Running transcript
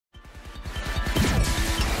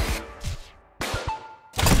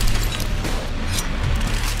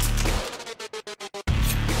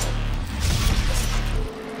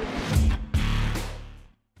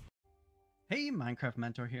Minecraft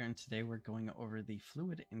Mentor here, and today we're going over the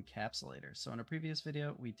fluid encapsulator. So in a previous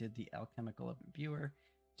video, we did the alchemical imbuer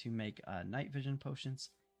to make night vision potions.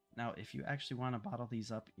 Now, if you actually want to bottle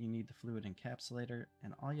these up, you need the fluid encapsulator,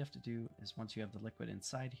 and all you have to do is once you have the liquid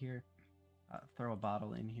inside here, throw a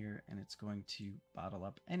bottle in here, and it's going to bottle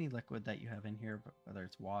up any liquid that you have in here, whether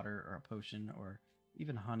it's water or a potion or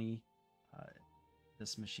even honey.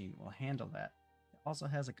 This machine will handle that. It also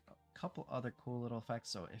has a couple other cool little effects.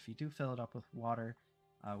 So if you do fill it up with water,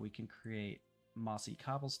 we can create mossy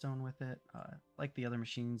cobblestone with it. Like the other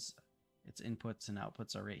machines, its inputs and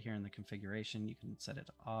outputs are right here in the configuration. You can set it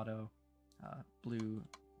to auto. Blue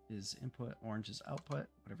is input, orange is output,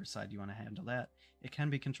 whatever side you want to handle that. It can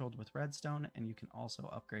be controlled with redstone, and you can also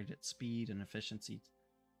upgrade its speed and efficiency.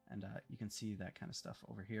 And you can see that kind of stuff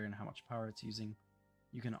over here and how much power it's using.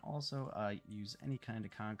 You can also use any kind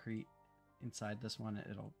of concrete inside this one.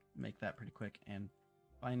 It'll make that pretty quick. And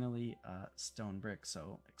finally, stone brick.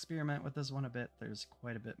 So experiment with this one a bit. There's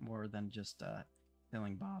quite a bit more than just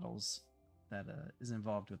filling bottles that is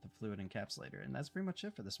involved with the fluid encapsulator. And that's pretty much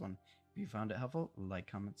it for this one. If you found it helpful,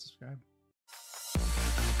 like, comment, subscribe.